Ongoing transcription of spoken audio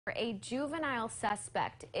A juvenile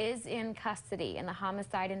suspect is in custody in the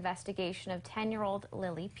homicide investigation of 10-year-old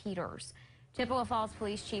Lily Peters. Chippewa Falls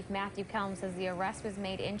Police Chief Matthew Kelm says the arrest was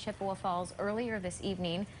made in Chippewa Falls earlier this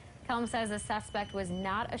evening. Kelm says the suspect was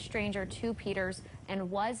not a stranger to Peters and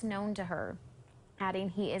was known to her, adding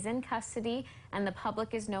he is in custody and the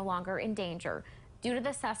public is no longer in danger. Due to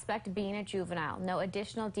the suspect being a juvenile, no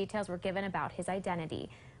additional details were given about his identity.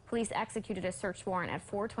 Police executed a search warrant at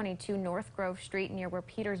 422 North Grove Street near where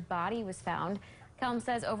Peter's body was found. Kelm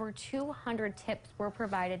says over 200 tips were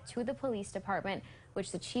provided to the police department,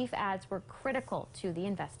 which the chief adds were critical to the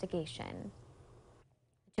investigation.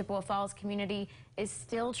 The Chippewa Falls community is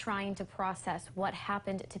still trying to process what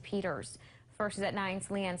happened to Peters. First is at 9's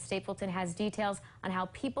Leanne Stapleton has details on how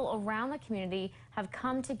people around the community have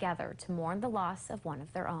come together to mourn the loss of one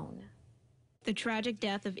of their own. The tragic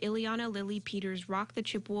death of Ileana Lily Peters rocked the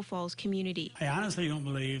Chippewa Falls community. I honestly don't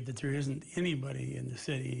believe that there isn't anybody in the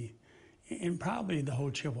city, and probably the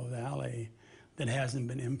whole Chippewa Valley, that hasn't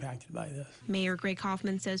been impacted by this. Mayor Greg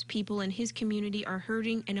Hoffman says people in his community are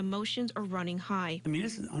hurting and emotions are running high. I mean,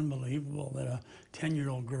 this is unbelievable that a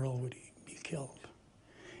 10-year-old girl would be killed.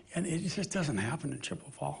 And it just doesn't happen in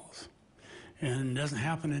Chippewa Falls, and it doesn't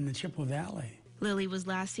happen in the Chippewa Valley. Lily was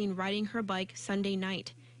last seen riding her bike Sunday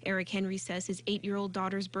night. Eric Henry says his 8-year-old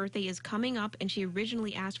daughter's birthday is coming up, and she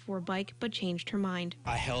originally asked for a bike but changed her mind.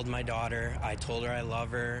 I held my daughter, I told her I love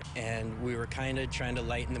her, and we were kind of trying to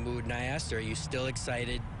lighten the mood, and I asked her, are you still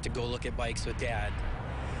excited to go look at bikes with Dad?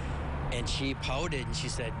 And she pouted and she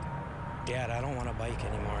said, Dad, I don't want a bike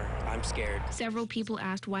anymore. I'm scared. Several people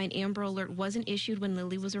asked why an Amber Alert wasn't issued when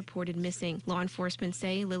Lily was reported missing. Law enforcement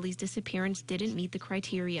say Lily's disappearance didn't meet the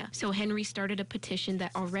criteria. So Henry started a petition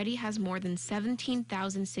that already has more than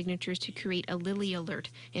 17,000 signatures to create a Lily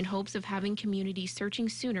Alert in hopes of having communities searching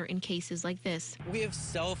sooner in cases like this. We have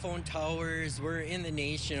cell phone towers. We're in the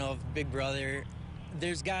nation of Big Brother.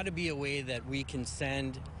 There's got to be a way that we can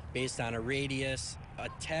send, based on a radius, a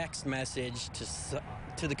text message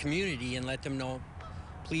to the community and let them know,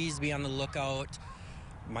 please be on the lookout.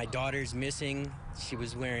 My daughter's missing. She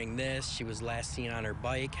was wearing this. She was last seen on her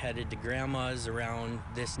bike, headed to grandma's around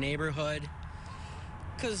this neighborhood.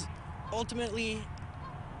 Because ultimately,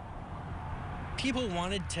 people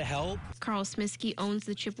wanted to help. Carl Smisky owns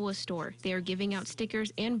the Chippewa store. They are giving out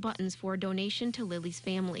stickers and buttons for a donation to Lily's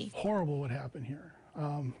family. Horrible what happened here.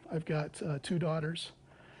 I've got 2 daughters,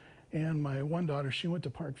 and my one daughter, she went to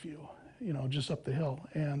Parkview, just up the hill.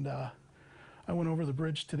 And I went over the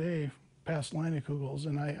bridge today past Leinekugels,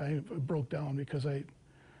 and I broke down because I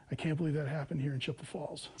can't believe that happened here in Chippewa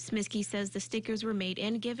Falls. Smisky says the stickers were made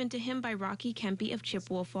and given to him by Rocky Kempe of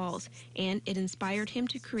Chippewa Falls, and it inspired him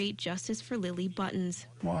to create Justice for Lily buttons.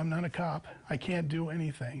 Well, I'm not a cop. I can't do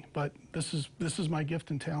anything, but this is my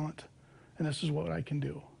gift and talent, and this is what I can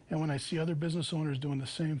do. And when I see other business owners doing the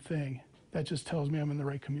same thing, that just tells me I'm in the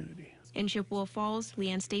right community. In Chippewa Falls,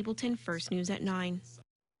 Leanne Stapleton, First News at 9.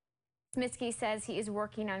 Smisky says he is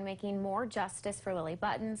working on making more Justice for Lily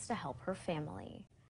buttons to help her family.